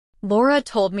Laura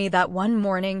told me that one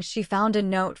morning she found a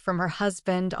note from her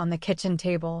husband on the kitchen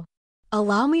table.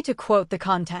 Allow me to quote the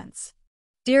contents.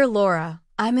 Dear Laura,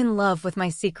 I'm in love with my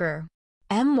seeker.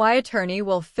 My attorney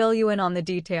will fill you in on the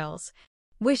details.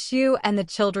 Wish you and the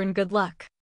children good luck.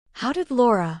 How did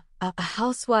Laura, a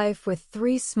housewife with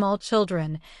 3 small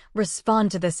children, respond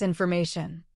to this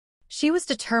information? She was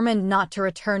determined not to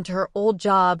return to her old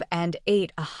job and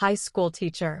ate a high school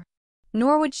teacher.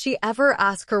 Nor would she ever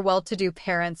ask her well-to-do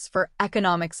parents for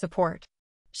economic support.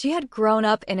 She had grown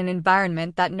up in an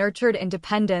environment that nurtured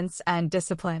independence and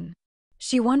discipline.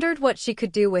 She wondered what she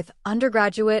could do with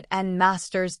undergraduate and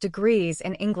master's degrees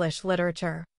in English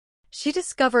literature. She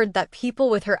discovered that people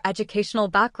with her educational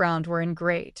background were in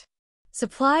great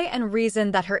supply and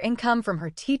reasoned that her income from her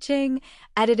teaching,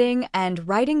 editing, and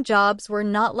writing jobs were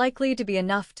not likely to be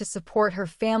enough to support her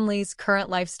family's current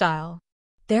lifestyle.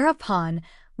 Thereupon,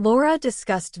 Laura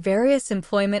discussed various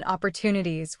employment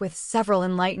opportunities with several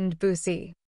enlightened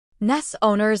business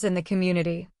owners in the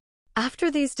community. After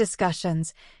these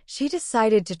discussions, she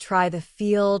decided to try the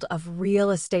field of real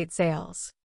estate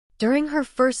sales. During her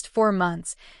first 4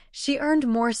 months, she earned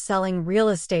more selling real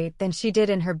estate than she did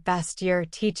in her best year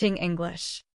teaching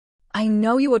English. I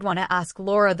know you would want to ask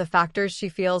Laura the factors she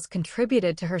feels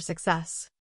contributed to her success.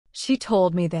 She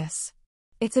told me this.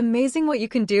 It's amazing what you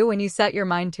can do when you set your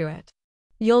mind to it.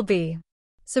 You'll be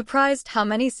surprised how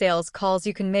many sales calls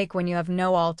you can make when you have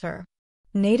no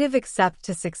alternative except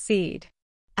to succeed.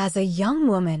 As a young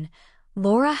woman,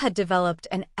 Laura had developed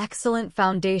an excellent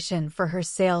foundation for her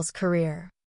sales career.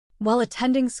 While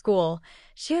attending school,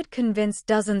 she had convinced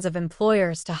dozens of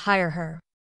employers to hire her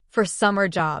for summer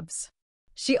jobs.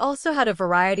 She also had a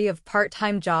variety of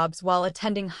part-time jobs while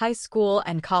attending high school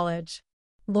and college.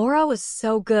 Laura was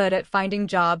so good at finding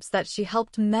jobs that she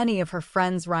helped many of her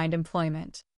friends find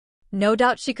employment. No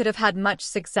doubt she could have had much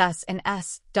success in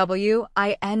SWING,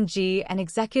 an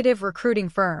executive recruiting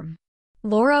firm.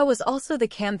 Laura was also the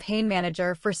campaign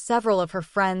manager for several of her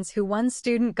friends who won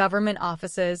student government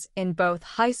offices in both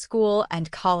high school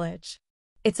and college.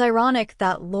 It's ironic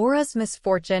that Laura's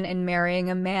misfortune in marrying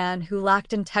a man who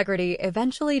lacked integrity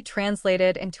eventually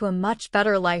translated into a much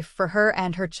better life for her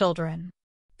and her children.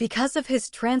 Because of his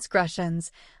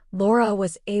transgressions, Laura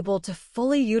was able to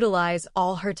fully utilize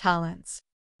all her talents.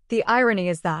 The irony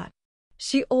is that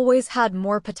she always had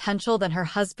more potential than her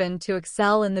husband to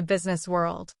excel in the business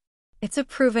world. It's a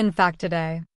proven fact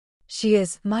today. She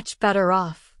is much better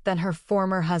off than her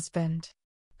former husband.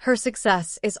 Her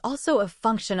success is also a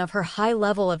function of her high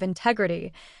level of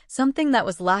integrity, something that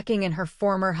was lacking in her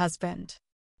former husband.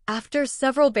 After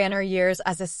several banner years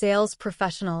as a sales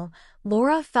professional,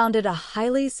 Laura founded a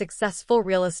highly successful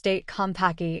real estate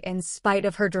company. In spite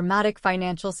of her dramatic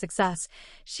financial success,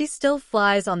 she still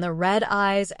flies on the red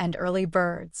eyes and early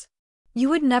birds. You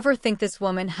would never think this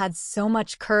woman had so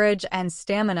much courage and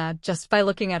stamina just by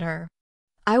looking at her.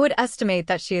 I would estimate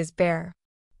that she is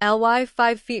barely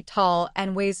 5 feet tall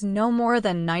and weighs no more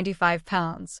than 95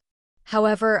 pounds.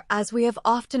 However, as we have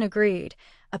often agreed,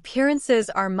 appearances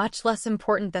are much less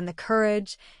important than the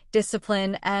courage,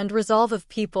 discipline, and resolve of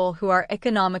people who are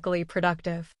economically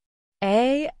productive.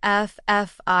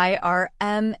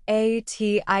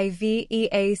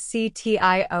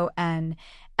 AFFIRMATIVEACTION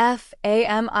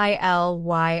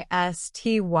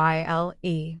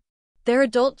FAMILYSTYLE. Their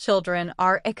adult children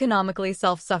are economically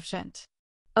self-sufficient.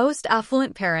 Most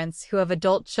affluent parents who have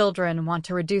adult children want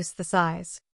to reduce the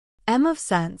size of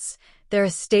cents their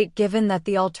estate, given that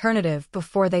the alternative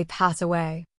before they pass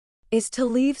away is to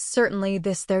leave. Certainly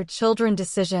this their children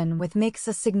decision with makes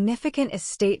a significant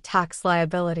estate tax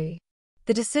liability.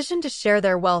 The decision to share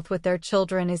their wealth with their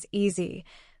children is easy.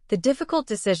 The difficult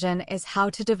decision is how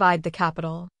to divide the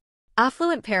capital.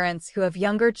 Affluent parents who have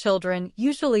younger children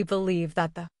usually believe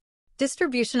that the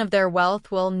distribution of their wealth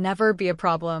will never be a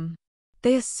problem.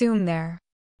 They assume their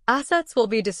assets will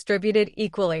be distributed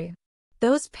equally.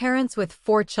 Those parents with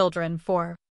 4 children,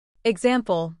 for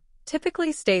example,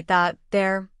 typically state that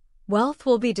their wealth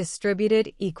will be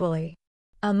distributed equally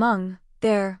among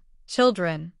their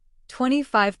children,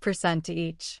 25% to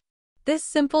each. This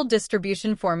simple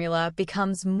distribution formula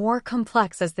becomes more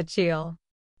complex as the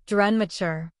children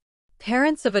mature.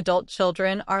 Parents of adult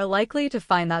children are likely to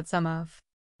find that some of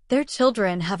their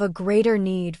children have a greater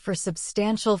need for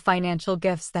substantial financial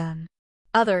gifts than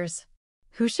others.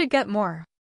 Who should get more?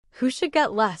 Who should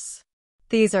get less?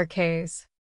 These are questions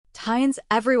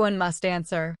everyone must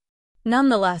answer.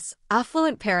 Nonetheless,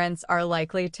 affluent parents are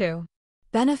likely to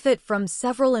benefit from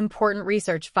several important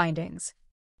research findings.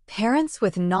 Parents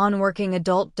with non-working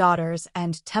adult daughters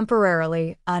and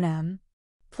temporarily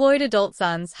unemployed adult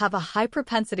sons have a high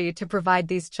propensity to provide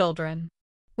these children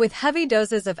with heavy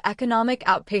doses of economic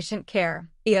outpatient care,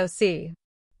 EOC.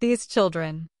 These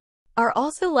children are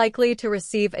also likely to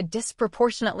receive a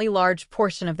disproportionately large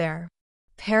portion of their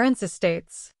parents'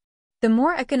 estates. The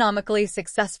more economically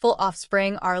successful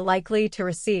offspring are likely to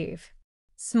receive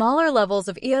smaller levels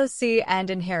of EOC and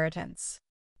inheritance.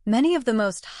 Many of the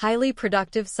most highly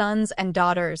productive sons and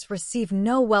daughters receive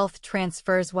no wealth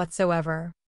transfers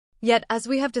whatsoever. Yet, as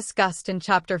we have discussed in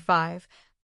Chapter 5,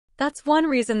 that's one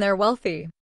reason they're wealthy.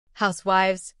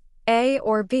 Housewives, A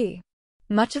or B.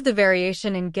 Much of the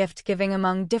variation in gift-giving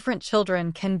among different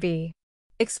children can be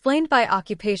explained by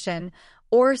occupation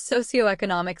or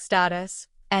socioeconomic status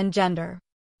and gender.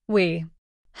 We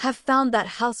have found that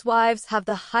housewives have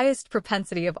the highest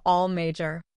propensity of all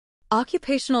major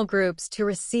occupational groups to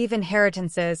receive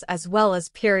inheritances as well as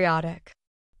periodic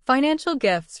financial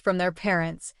gifts from their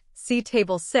parents. See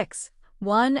Table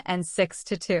 6:1 and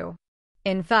 6-2.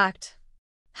 In fact,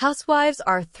 housewives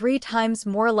are 3 times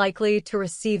more likely to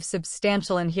receive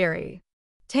substantial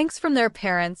inheritance from their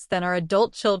parents than are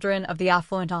adult children of the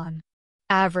affluent on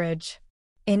average.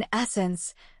 In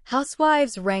essence,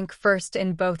 housewives rank first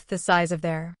in both the size of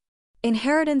their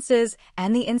inheritances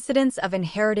and the incidence of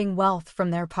inheriting wealth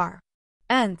from their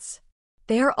parents.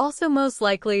 They are also most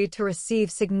likely to receive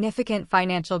significant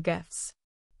financial gifts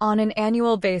on an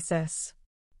annual basis.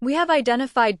 We have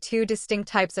identified 2 distinct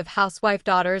types of housewife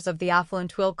daughters of the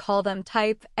affluent. We'll call them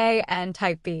Type A and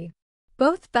Type B.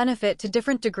 Both benefit to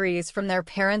different degrees from their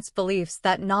parents' beliefs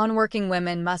that non-working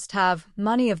women must have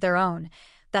money of their own,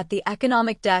 that the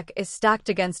economic deck is stacked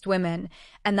against women,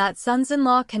 and that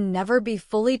sons-in-law can never be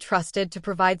fully trusted to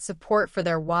provide support for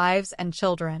their wives and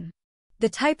children. The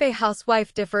Type A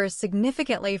housewife differs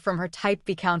significantly from her Type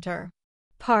B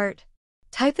counterpart.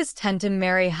 Type As tend to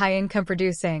marry high-income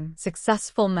producing,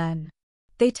 successful men.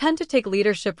 They tend to take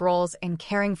leadership roles in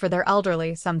caring for their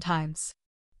elderly, sometimes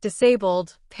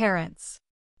disabled, parents.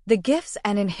 The gifts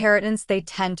and inheritance they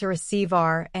tend to receive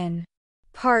are, in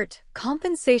part,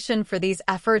 compensation for these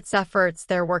efforts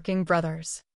their working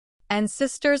brothers and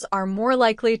sisters are more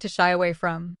likely to shy away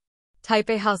from. Type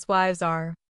A housewives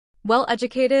are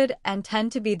well-educated and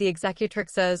tend to be the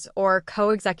executrixes or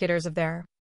co-executors of their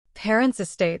parents'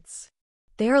 estates.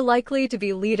 They are likely to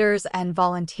be leaders and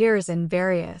volunteers in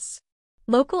various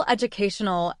local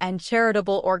educational and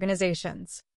charitable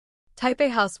organizations. Type A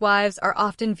housewives are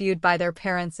often viewed by their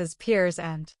parents as peers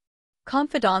and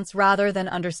confidants rather than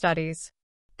understudies.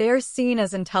 They are seen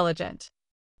as intelligent,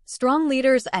 strong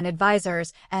leaders and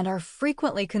advisors, and are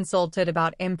frequently consulted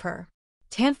about important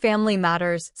family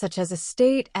matters such as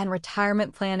estate and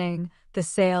retirement planning, the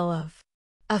sale of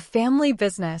a family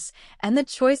business, and the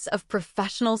choice of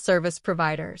professional service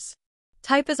providers.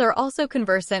 Type As are also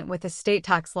conversant with estate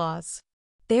tax laws.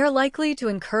 They are likely to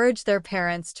encourage their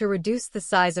parents to reduce the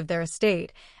size of their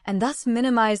estate and thus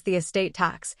minimize the estate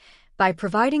tax by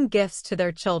providing gifts to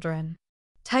their children.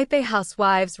 Type A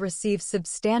housewives receive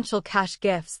substantial cash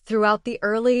gifts throughout the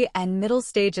early and middle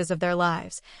stages of their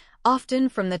lives, often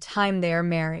from the time they are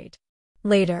married.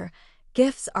 Later,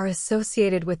 gifts are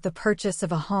associated with the purchase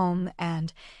of a home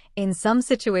and, in some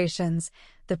situations,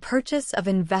 the purchase of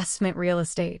investment real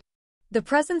estate. The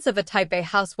presence of a Type A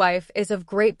housewife is of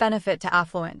great benefit to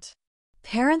affluent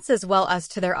parents as well as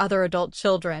to their other adult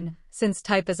children, since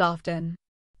Type As often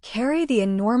carry the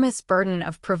enormous burden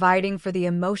of providing for the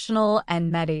emotional and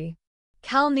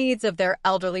medical needs of their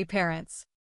elderly parents.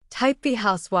 Type B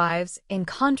housewives, in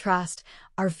contrast,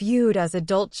 are viewed as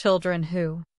adult children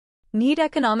who need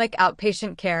economic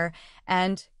outpatient care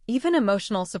and even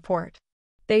emotional support.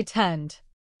 They tend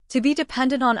to be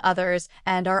dependent on others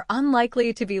and are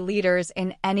unlikely to be leaders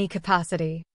in any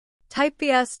capacity. Type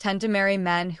Bs tend to marry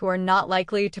men who are not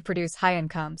likely to produce high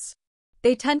incomes.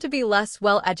 They tend to be less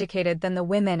well-educated than the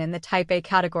women in the Type A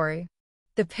category.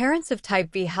 The parents of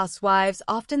Type B housewives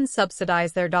often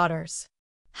subsidize their daughters'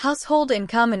 household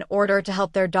income in order to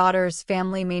help their daughter's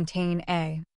family maintain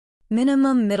a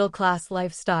minimum middle-class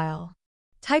lifestyle.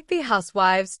 Type B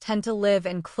housewives tend to live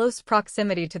in close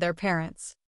proximity to their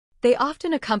parents. They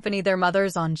often accompany their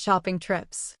mothers on shopping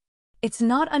trips. It's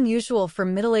not unusual for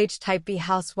middle-aged Type B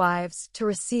housewives to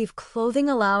receive clothing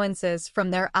allowances from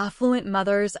their affluent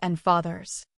mothers and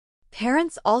fathers.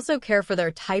 Parents also care for their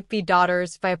Type B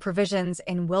daughters via provisions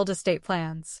in willed estate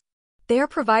plans. They are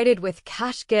provided with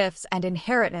cash gifts and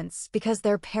inheritance because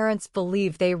their parents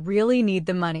believe they really need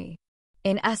the money.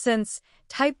 In essence,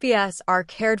 Type Bs are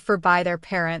cared for by their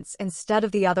parents instead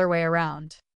of the other way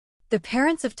around. The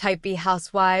parents of Type B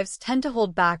housewives tend to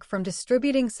hold back from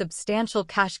distributing substantial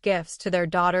cash gifts to their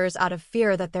daughters out of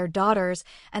fear that their daughters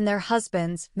and their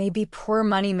husbands may be poor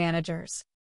money managers.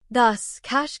 Thus,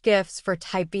 cash gifts for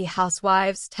Type B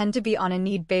housewives tend to be on a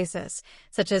need basis,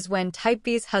 such as when Type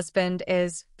B's husband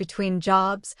is between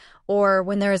jobs or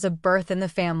when there is a birth in the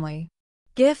family.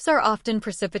 Gifts are often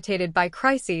precipitated by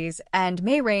crises and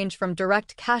may range from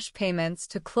direct cash payments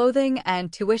to clothing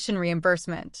and tuition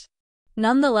reimbursement.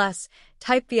 Nonetheless,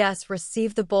 Type Bs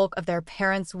receive the bulk of their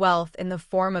parents' wealth in the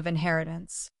form of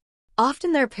inheritance.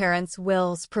 Often their parents'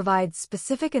 wills provide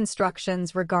specific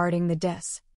instructions regarding the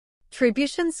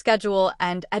distribution schedule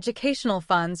and educational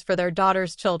funds for their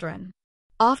daughter's children.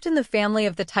 Often the family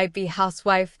of the Type B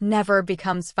housewife never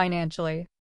becomes financially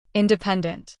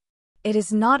independent. It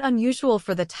is not unusual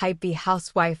for the Type B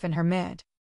housewife in her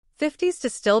mid-50s to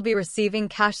still be receiving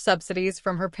cash subsidies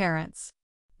from her parents.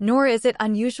 Nor is it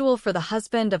unusual for the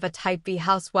husband of a Type B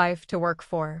housewife to work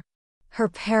for her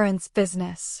parents'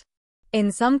 business.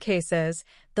 In some cases,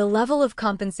 the level of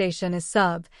compensation is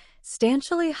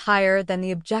substantially higher than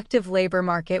the objective labor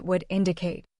market would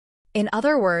indicate. In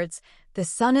other words, the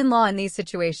son-in-law in these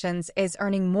situations is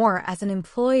earning more as an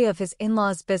employee of his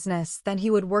in-law's business than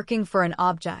he would working for an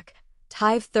objective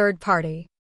third party.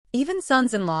 Even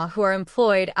sons-in-law who are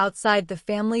employed outside the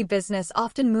family business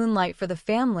often moonlight for the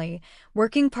family,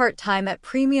 working part-time at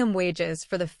premium wages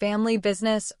for the family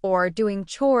business or doing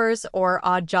chores or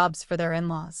odd jobs for their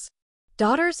in-laws.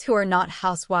 Daughters who are not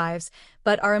housewives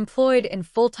but are employed in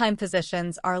full-time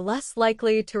positions are less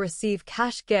likely to receive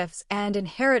cash gifts and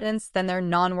inheritance than their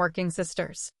non-working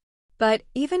sisters. But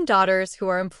even daughters who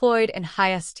are employed in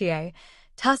high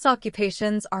status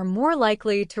occupations are more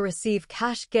likely to receive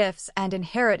cash gifts and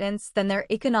inheritance than their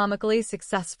economically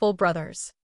successful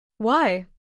brothers. Why?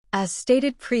 As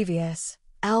stated previously,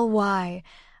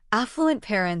 affluent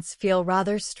parents feel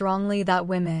rather strongly that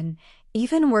women,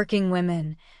 even working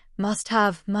women, must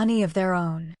have money of their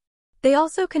own. They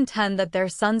also contend that their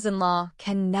sons-in-law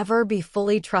can never be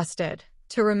fully trusted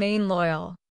to remain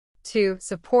loyal, to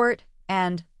support,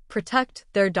 and protect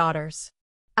their daughters.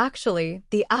 Actually,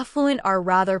 the affluent are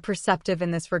rather perceptive in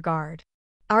this regard.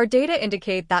 Our data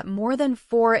indicate that more than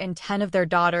 4 in 10 of their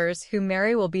daughters who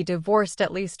marry will be divorced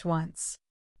at least once.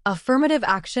 Affirmative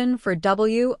action for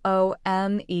WOMEN.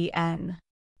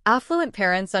 Affluent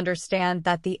parents understand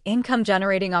that the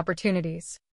income-generating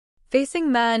opportunities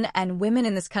facing men and women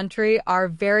in this country are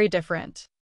very different.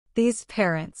 These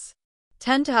parents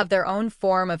tend to have their own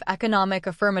form of economic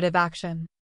affirmative action.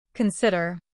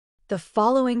 Consider the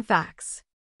following facts.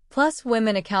 Plus,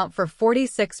 women account for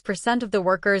 46% of the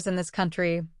workers in this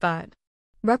country, but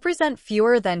represent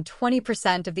fewer than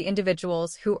 20% of the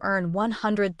individuals who earn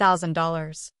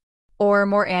 $100,000 or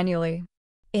more annually.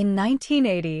 In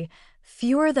 1980,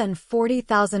 fewer than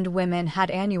 40,000 women had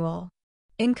annual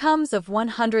incomes of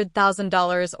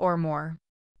 $100,000 or more.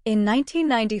 In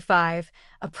 1995,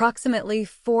 approximately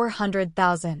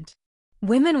 400,000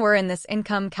 women were in this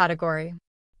income category.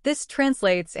 This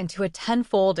translates into a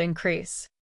tenfold increase.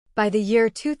 By the year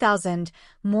 2000,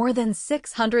 more than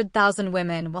 600,000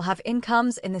 women will have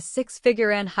incomes in the six-figure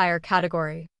and higher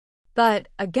category. But,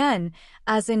 again,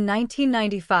 as in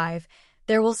 1995,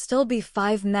 there will still be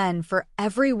 5 men for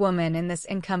every woman in this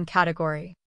income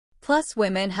category. Plus,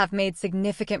 women have made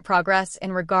significant progress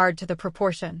in regard to the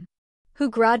proportion who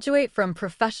graduate from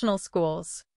professional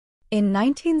schools. In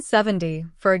 1970,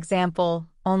 for example,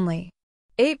 only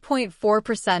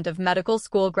 8.4% of medical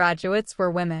school graduates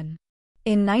were women.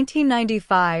 In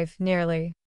 1995,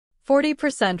 nearly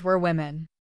 40% were women.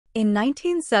 In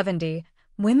 1970,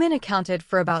 women accounted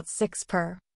for about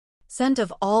 6%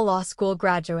 of all law school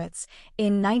graduates.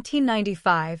 In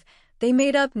 1995, they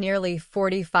made up nearly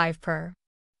 45%.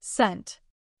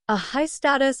 A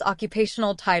high-status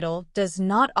occupational title does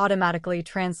not automatically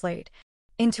translate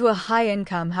into a high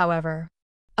income, however.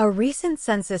 A recent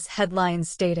census headline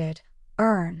stated,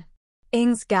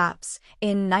 earnings gaps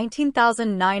in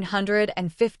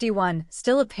 19,951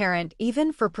 still apparent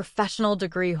even for professional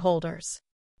degree holders.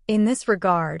 In this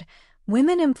regard,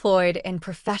 women employed in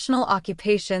professional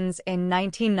occupations in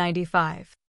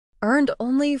 1995 earned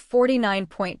only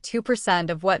 49.2%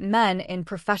 of what men in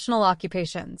professional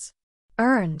occupations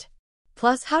earned.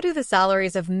 Plus, how do the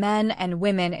salaries of men and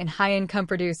women in high-income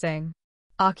producing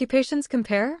occupations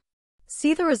compare?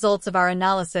 See the results of our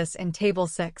analysis in Table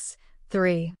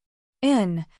 6.3.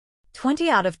 In 20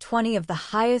 out of 20 of the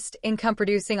highest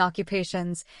income-producing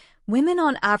occupations, women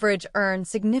on average earn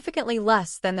significantly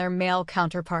less than their male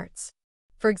counterparts.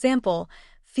 For example,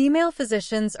 female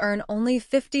physicians earn only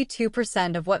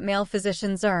 52% of what male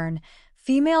physicians earn.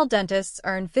 Female dentists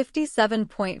earn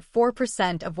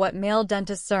 57.4% of what male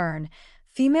dentists earn.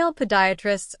 Female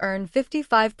podiatrists earn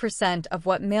 55% of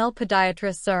what male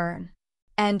podiatrists earn.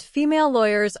 and female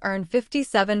lawyers earn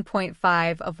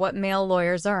 57.5% of what male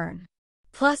lawyers earn.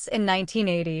 Plus, in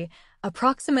 1980,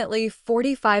 approximately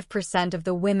 45% of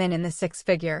the women in the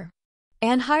six-figure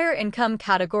and higher income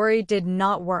category did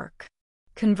not work.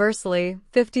 Conversely,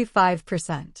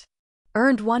 55%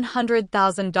 earned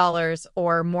 $100,000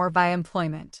 or more via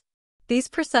employment. These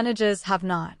percentages have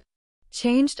not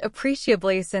changed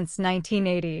appreciably since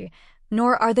 1980,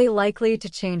 nor are they likely to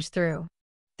change through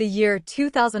the year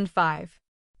 2005.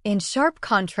 In sharp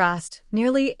contrast,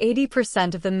 nearly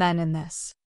 80% of the men in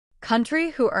this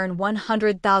country who earn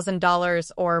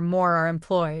 $100,000 or more are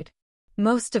employed.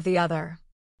 Most of the other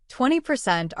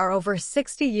 20% are over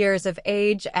 60 years of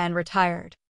age and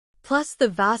retired. Plus, the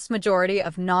vast majority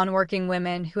of non-working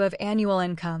women who have annual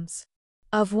incomes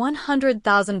of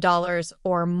 $100,000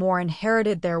 or more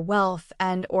inherited their wealth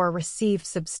and/or received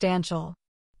substantial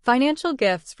financial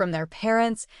gifts from their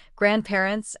parents,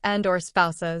 grandparents, and/or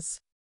spouses.